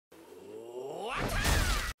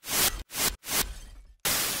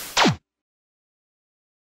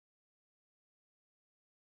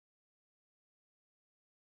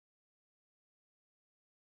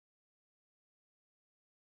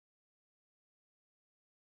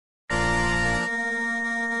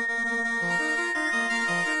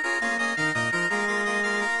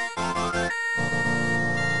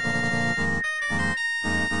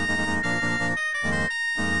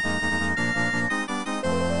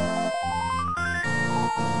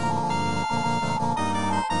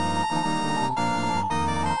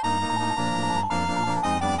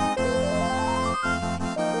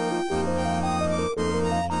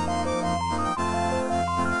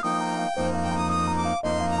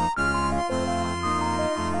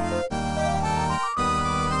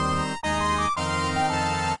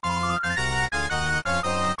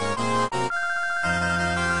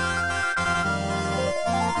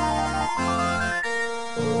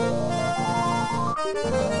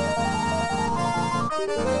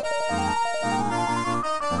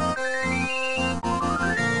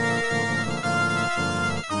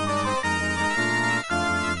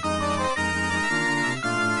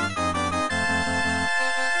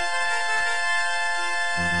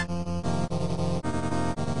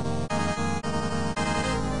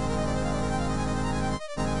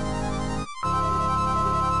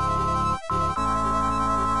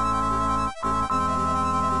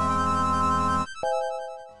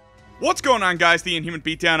What's going on, guys? The Inhuman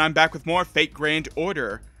Beatdown. I'm back with more Fate Grand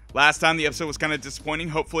Order. Last time the episode was kind of disappointing.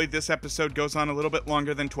 Hopefully this episode goes on a little bit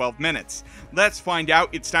longer than 12 minutes. Let's find out.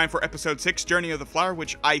 It's time for episode 6, Journey of the Flower,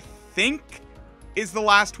 which I think is the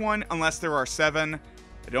last one, unless there are 7.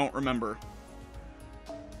 I don't remember.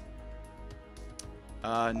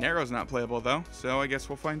 Narrow's not playable, though, so I guess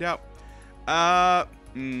we'll find out. I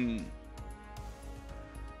think,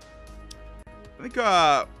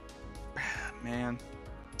 man,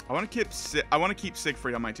 I want to keep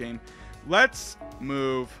Siegfried on my team. Let's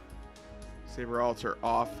move Saber Altar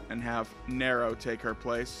off and have Narrow take her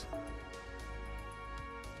place.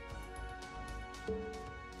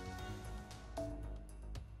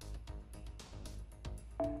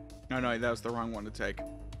 No, that was the wrong one to take.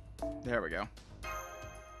 There we go.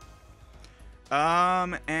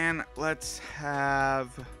 And let's have...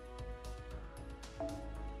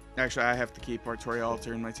 Actually, I have to keep Artorial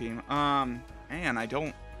Altar in my team. Man, I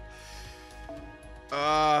don't...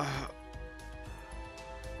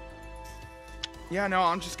 Yeah, no,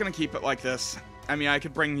 I'm just gonna keep it like this. I mean, I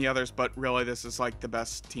could bring the others, but really, this is, like, the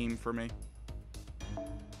best team for me.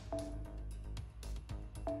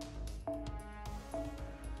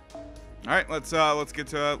 Alright, let's get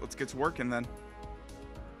to working then.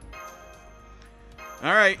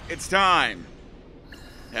 Alright, it's time.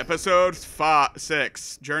 Episode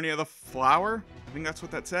 6, Journey of the Flower? I think that's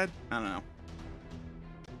what that said. I don't know.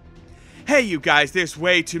 Hey, you guys, there's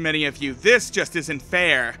way too many of you. This just isn't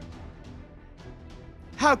fair.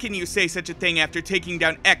 How can you say such a thing after taking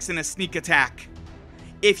down X in a sneak attack?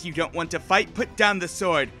 If you don't want to fight, put down the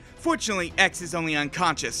sword. Fortunately, X is only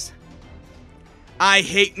unconscious. I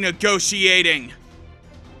hate negotiating.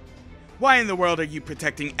 Why in the world are you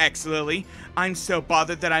protecting X, Lily? I'm so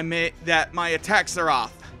bothered that my attacks are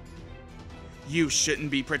off. You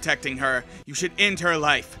shouldn't be protecting her. You should end her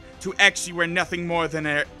life. To X, you were nothing more than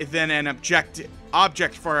an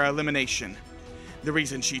object for her elimination. The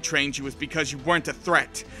reason she trained you was because you weren't a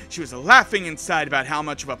threat. She was laughing inside about how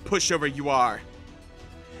much of a pushover you are.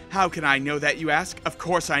 How can I know that, you ask? Of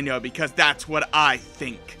course I know, because that's what I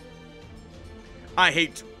think. I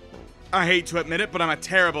hate to admit it, but I'm a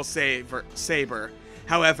terrible saber.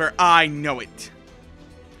 However, I know it.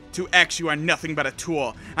 To X, you are nothing but a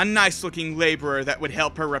tool, a nice-looking laborer that would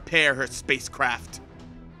help her repair her spacecraft.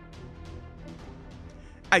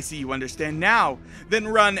 I see you understand now. Then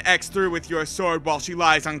run X through with your sword while she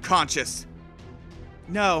lies unconscious.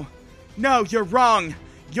 No, you're wrong.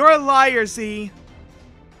 You're a liar, Z.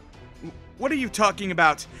 What are you talking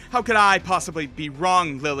about? How could I possibly be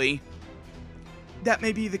wrong, Lily? That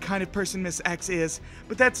may be the kind of person Miss X is,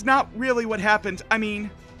 but that's not really what happened. I mean,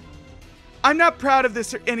 I'm not proud of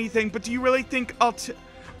this or anything, but do you really think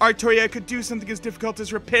Artoria could do something as difficult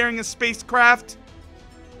as repairing a spacecraft?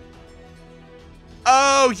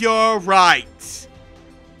 Oh, you're right.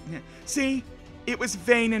 See, it was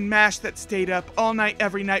Vane and Mash that stayed up all night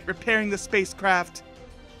every night repairing the spacecraft.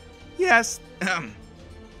 Yes,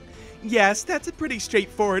 yes, that's a pretty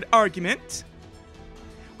straightforward argument.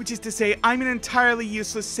 Which is to say, I'm an entirely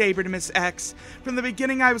useless saber to Miss X. From the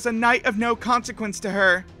beginning, I was a knight of no consequence to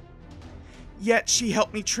her. Yet, she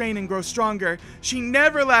helped me train and grow stronger. She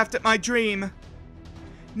never laughed at my dream.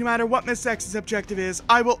 No matter what Miss X's objective is,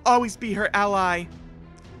 I will always be her ally.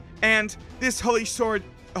 And this holy sword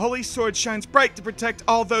shines bright to protect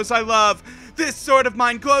all those I love. This sword of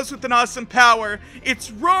mine glows with an awesome power.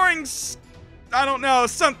 It's roaring, I don't know,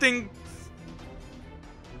 something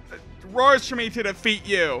roars for me to defeat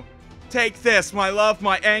you. Take this, my love,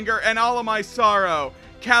 my anger, and all of my sorrow.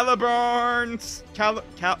 Caliburn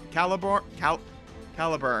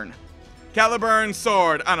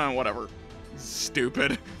sword. I don't know, whatever.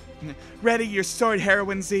 Stupid. Ready your sword,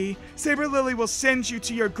 Heroine Z. Saber Lily will send you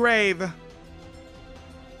to your grave.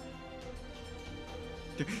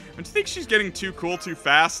 Don't you think she's getting too cool too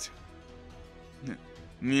fast?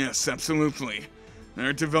 Yes, absolutely.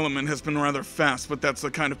 Her development has been rather fast, but that's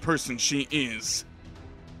the kind of person she is.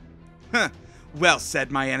 Huh. Well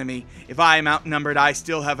said, my enemy. If I am outnumbered, I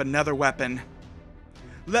still have another weapon.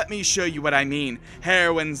 Let me show you what I mean.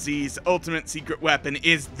 Heroine Z's ultimate secret weapon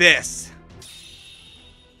is this.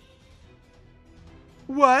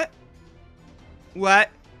 What? What?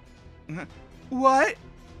 What?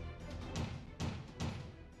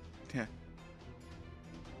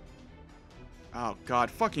 Oh god,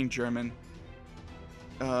 fucking German.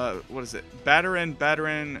 What is it?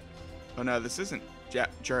 Batterin. Oh no, this isn't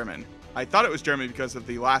German. I thought it was German because of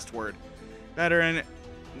the last word. Batterin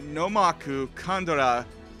Nomaku Kandora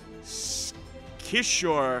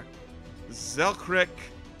Kishore Zelkrik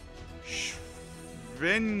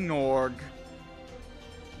Schwinorg.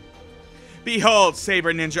 Behold,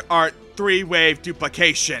 Saber Ninja Art 3-wave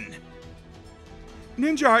duplication.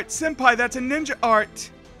 Ninja Art? Senpai, that's a ninja art.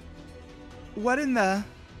 What in the...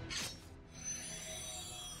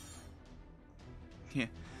 Yeah.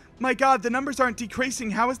 My god, the numbers aren't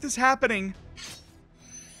decreasing. How is this happening?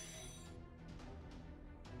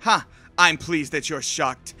 Ha! I'm pleased that you're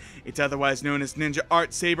shocked. It's otherwise known as Ninja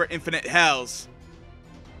Art Saber Infinite Hells.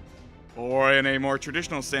 Or in a more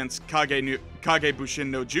traditional sense, Kage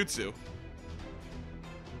Bushin no Jutsu.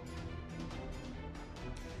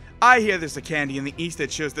 I hear there's a candy in the East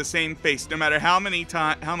that shows the same face no matter how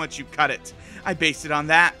much you cut it. I based it on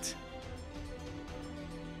that.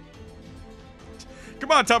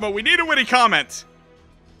 Come on, Tamo, we need a witty comment.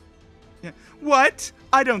 Yeah. What?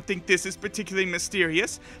 I don't think this is particularly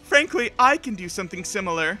mysterious. Frankly, I can do something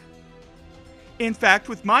similar. In fact,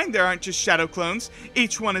 with mine there aren't just shadow clones.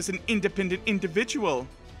 Each one is an independent individual.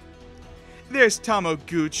 There's Tamo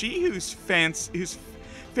Gucci, who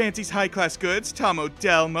fancies high-class goods. Tamo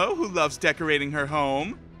Delmo, who loves decorating her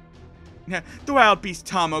home. The wild beast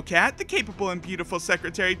Tamo Cat, the capable and beautiful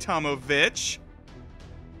secretary Tamo Vitch.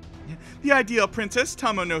 The ideal princess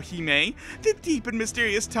Tamo no Hime, the deep and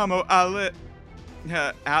mysterious Tamo Alia.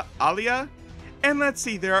 And let's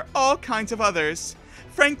see, there are all kinds of others.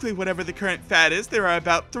 Frankly, whatever the current fad is, there are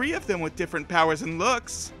about 3 of them with different powers and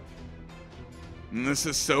looks. This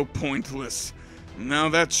is so pointless. Now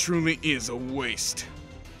that truly is a waste.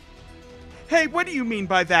 Hey, what do you mean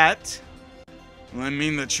by that? I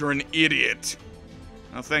mean that you're an idiot.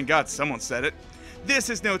 Oh, thank God someone said it. This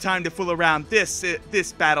is no time to fool around. This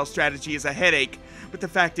battle strategy is a headache, but the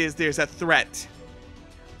fact is there's a threat.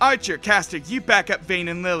 Archer, Caster, you back up Vayne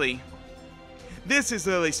and Lily. This is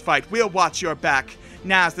Lily's fight. We'll watch your back.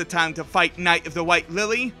 Now's the time to fight Knight of the White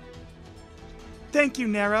Lily. Thank you,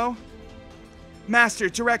 Nero. Master,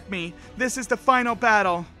 direct me. This is the final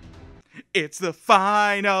battle. It's the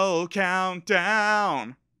final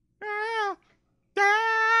countdown.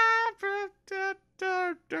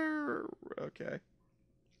 Okay.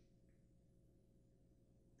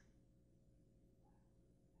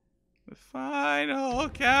 The final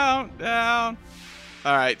countdown.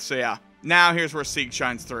 Alright, so yeah. Now here's where Sieg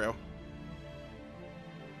shines through.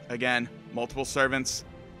 Again, multiple servants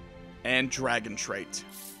and dragon trait.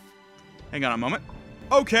 Hang on a moment.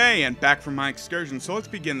 Okay, and back from my excursion, so let's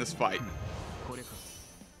begin this fight.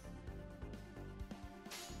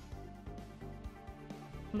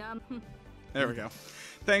 There we go.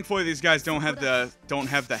 Thankfully, these guys don't have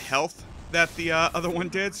the health that the other one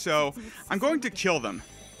did, so I'm going to kill them,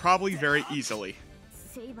 probably very easily.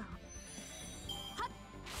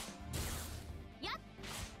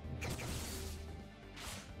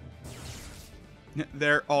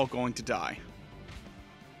 They're all going to die.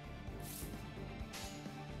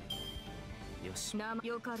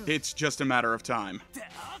 It's just a matter of time,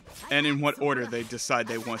 and in what order they decide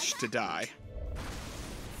they wish to die.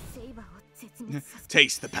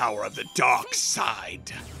 Taste the power of the dark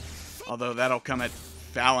side. Although that'll come at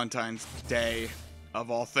Valentine's Day,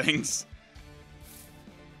 of all things.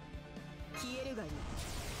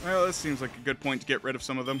 Well, this seems like a good point to get rid of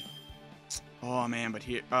some of them. Oh man, but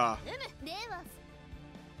here,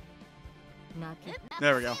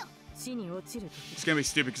 there we go. It's gonna be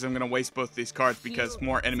stupid because I'm gonna waste both these cards because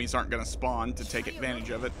more enemies aren't gonna spawn to take advantage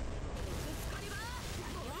of it.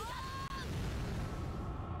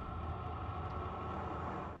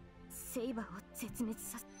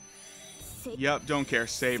 Yep, don't care.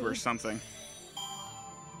 Save or something.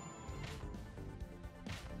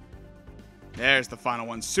 There's the final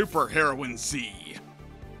one. Super Heroine Z.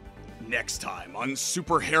 Next time on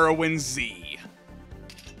Super Heroine Z.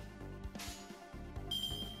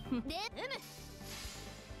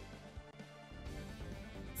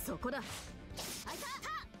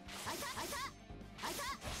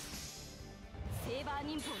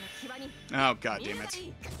 Oh, god damn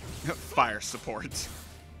it. Fire support.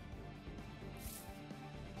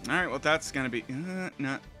 Alright, well that's gonna be...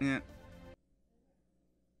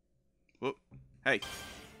 Whoop. Hey.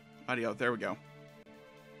 Audio, there we go.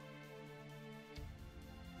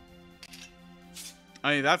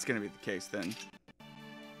 I mean, that's gonna be the case then.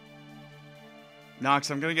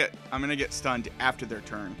 Nox, I'm gonna get stunned after their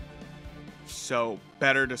turn. So,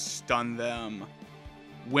 better to stun them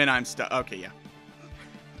when I'm stunned. Okay, yeah.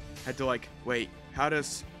 Had to like, wait, how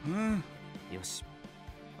does... There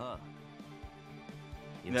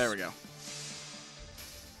we go.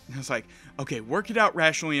 I was like, okay, work it out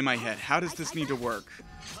rationally in my head. How does this need to work?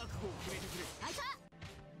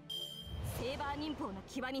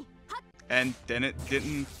 And then it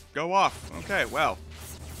didn't go off. Okay, well.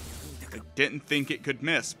 I didn't think it could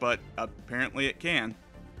miss, but apparently it can.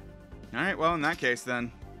 Alright, well, in that case,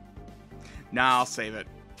 then. Nah, I'll save it.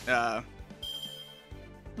 There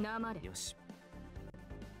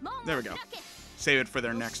we go. Save it for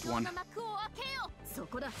their next one.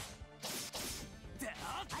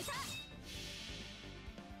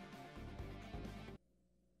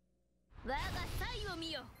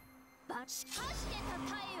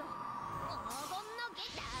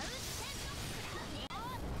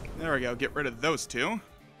 There we go, get rid of those two.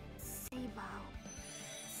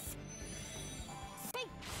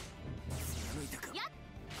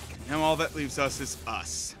 Now all that leaves us is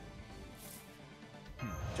us.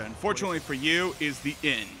 Which, unfortunately for you, is the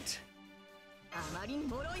end.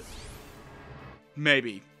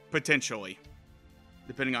 Maybe. Potentially.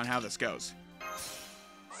 Depending on how this goes.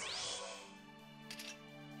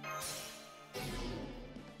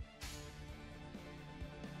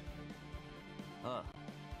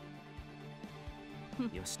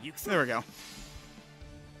 There we go.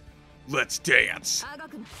 Let's dance.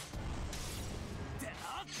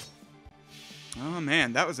 Oh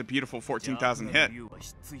man, that was a beautiful 14,000 hit.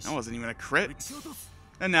 That wasn't even a crit.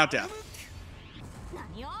 And now death.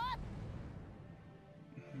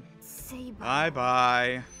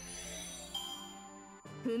 Bye-bye.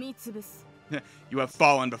 You have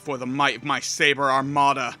fallen before the might of my saber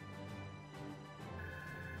armada.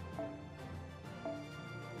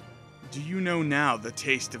 Do you know now the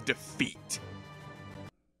taste of defeat?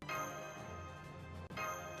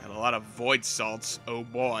 Got a lot of void salts, oh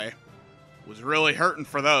boy. Was really hurting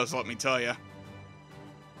for those, let me tell you.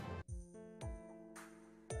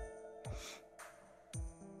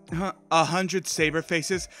 Huh, 100 saber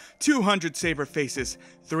faces, 200 saber faces,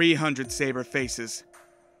 300 saber faces.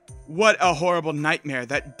 What a horrible nightmare,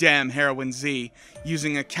 that damn heroine Z,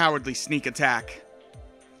 using a cowardly sneak attack.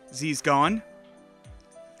 Z's gone?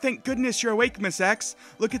 Thank goodness you're awake, Miss X.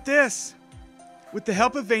 Look at this. With the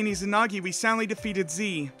help of Vayne Izanagi, we soundly defeated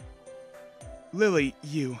Z. Lily,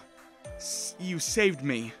 you saved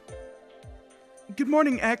me. Good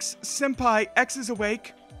morning, X. Senpai, X is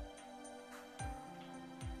awake.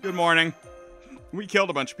 Good morning. We killed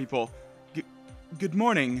a bunch of people. Good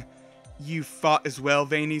morning. You fought as well,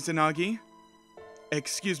 Vayne Izanagi?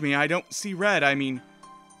 Excuse me, I don't see red. I mean,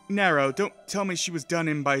 Nero, don't tell me she was done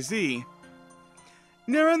in by Z.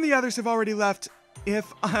 Nero and the others have already left.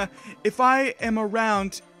 If I am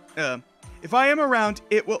around,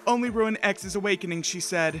 it will only ruin X's awakening, she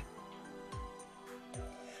said.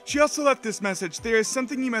 She also left this message. There is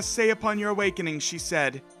something you must say upon your awakening, she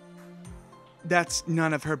said. That's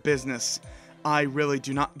none of her business. I really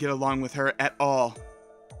do not get along with her at all.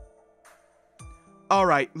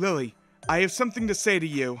 Alright, Lily, I have something to say to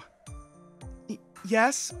you.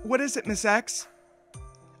 Yes? What is it, Miss X?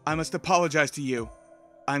 I must apologize to you.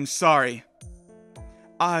 I'm sorry.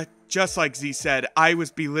 Just like Z said, I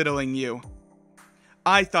was belittling you.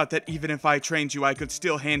 I thought that even if I trained you, I could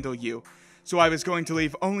still handle you, so I was going to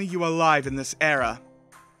leave only you alive in this era.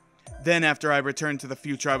 Then after I returned to the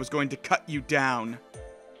future, I was going to cut you down.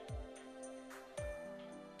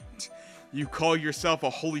 You call yourself a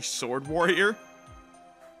holy sword warrior?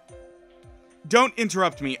 Don't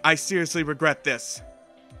interrupt me, I seriously regret this.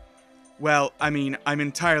 Well, I mean, I'm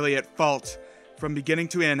entirely at fault. From beginning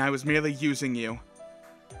to end, I was merely using you.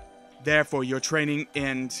 Therefore, your training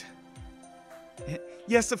end.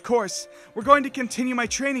 Yes, of course. We're going to continue my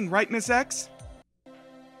training, right, Miss X?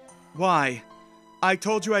 Why? I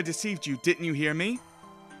told you I deceived you, didn't you hear me?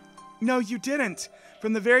 No, you didn't.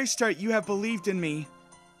 From the very start, you have believed in me.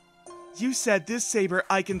 You said this saber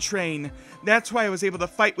I can train. That's why I was able to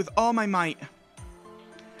fight with all my might.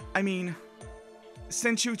 I mean,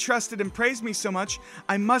 since you trusted and praised me so much,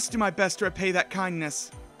 I must do my best to repay that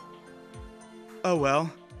kindness. Oh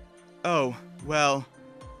well,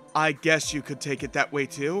 I guess you could take it that way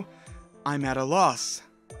too. I'm at a loss.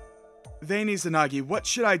 Vayne Izanagi, what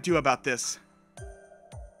should I do about this?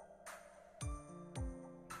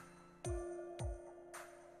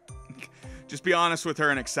 Just be honest with her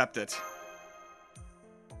and accept it.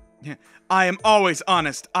 I am always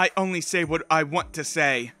honest. I only say what I want to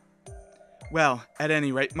say. Well, at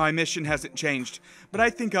any rate, my mission hasn't changed, but I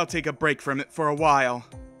think I'll take a break from it for a while.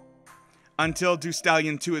 Until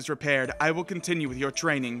Stallion 2 is repaired, I will continue with your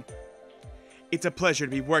training. It's a pleasure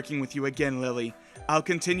to be working with you again, Lily. I'll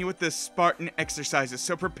continue with the Spartan exercises,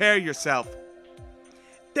 so prepare yourself.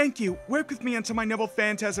 Thank you. Work with me until my noble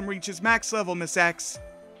phantasm reaches max level, Miss X.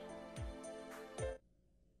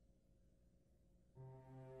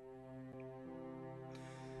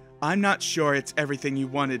 I'm not sure it's everything you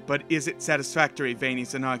wanted, but is it satisfactory, Vayne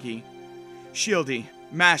Izanagi? Shieldy,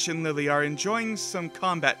 Mash, and Lily are enjoying some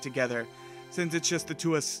combat together, since it's just the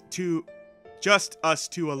two Just us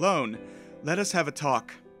two alone. Let us have a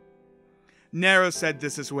talk. Nero said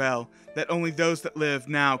this as well, that only those that live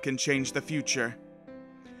now can change the future.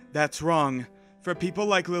 That's wrong. For people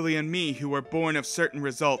like Lily and me who were born of certain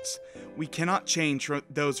results, we cannot change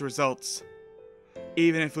those results.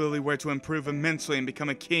 Even if Lily were to improve immensely and become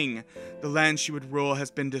a king, the land she would rule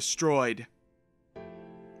has been destroyed.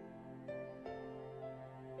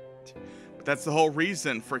 But that's the whole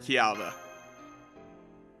reason for Kialda.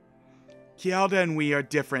 Kialda and we are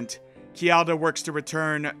different. Kialda works to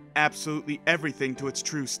return absolutely everything to its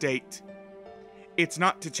true state. It's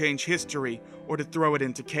not to change history or to throw it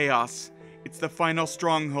into chaos. It's the final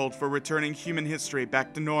stronghold for returning human history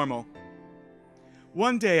back to normal.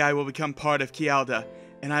 One day I will become part of Kialda,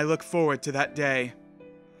 and I look forward to that day.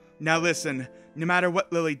 Now listen, no matter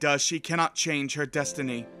what Lily does, she cannot change her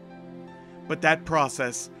destiny. But that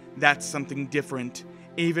process, that's something different.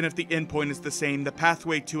 Even if the endpoint is the same, the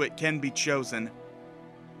pathway to it can be chosen.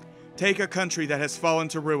 Take a country that has fallen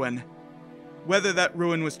to ruin. Whether that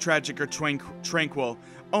ruin was tragic or tranquil,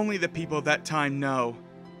 only the people of that time know.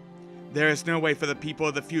 There is no way for the people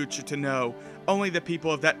of the future to know. Only the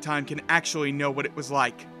people of that time can actually know what it was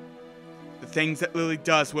like. The things that Lily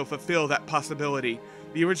does will fulfill that possibility.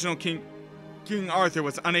 The original King Arthur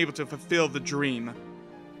was unable to fulfill the dream.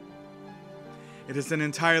 It is an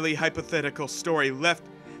entirely hypothetical story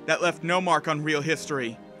that left no mark on real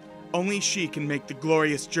history. Only she can make the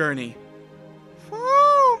glorious journey.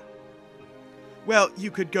 Woo! Well,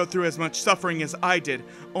 you could go through as much suffering as I did,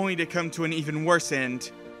 only to come to an even worse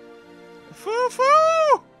end.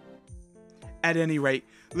 Foo-foo! At any rate,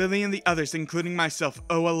 Lily and the others, including myself,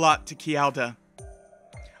 owe a lot to Kialda.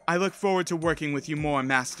 I look forward to working with you more,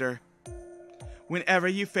 Master. Whenever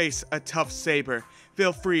you face a tough saber,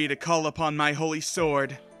 feel free to call upon my holy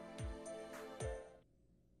sword.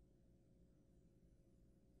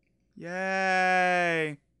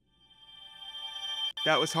 Yay!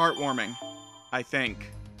 That was heartwarming, I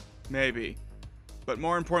think. Maybe. But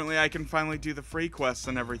more importantly, I can finally do the free quests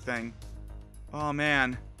and everything. Oh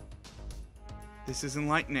man. This is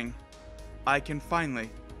enlightening. I can finally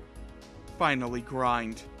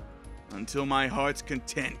grind. Until my heart's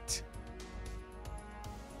content.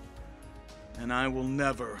 And I will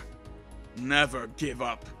never give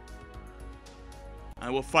up. I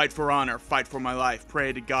will fight for honor, fight for my life,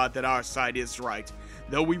 pray to God that our side is right.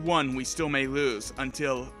 Though we won, we still may lose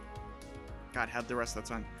until... God, have the rest of that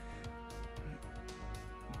song.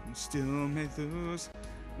 Still may lose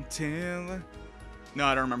until... No,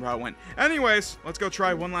 I don't remember how it went. Anyways, let's go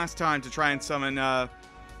try one last time to try and summon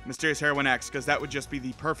Mysterious Heroine X, because that would just be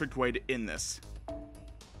the perfect way to end this.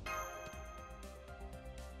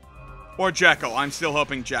 Or Jekyll. I'm still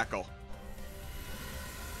hoping Jekyll.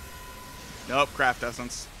 Nope, craft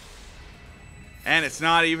essence. And it's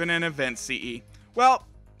not even an event CE. Well,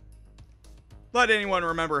 let anyone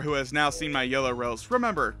remember who has now seen my yellow rose.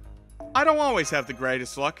 Remember, I don't always have the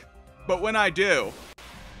greatest luck. But when I do,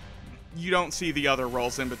 you don't see the other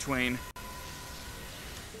rolls in between.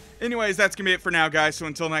 Anyways, that's going to be it for now, guys. So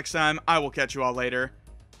until next time, I will catch you all later.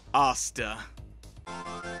 Hasta.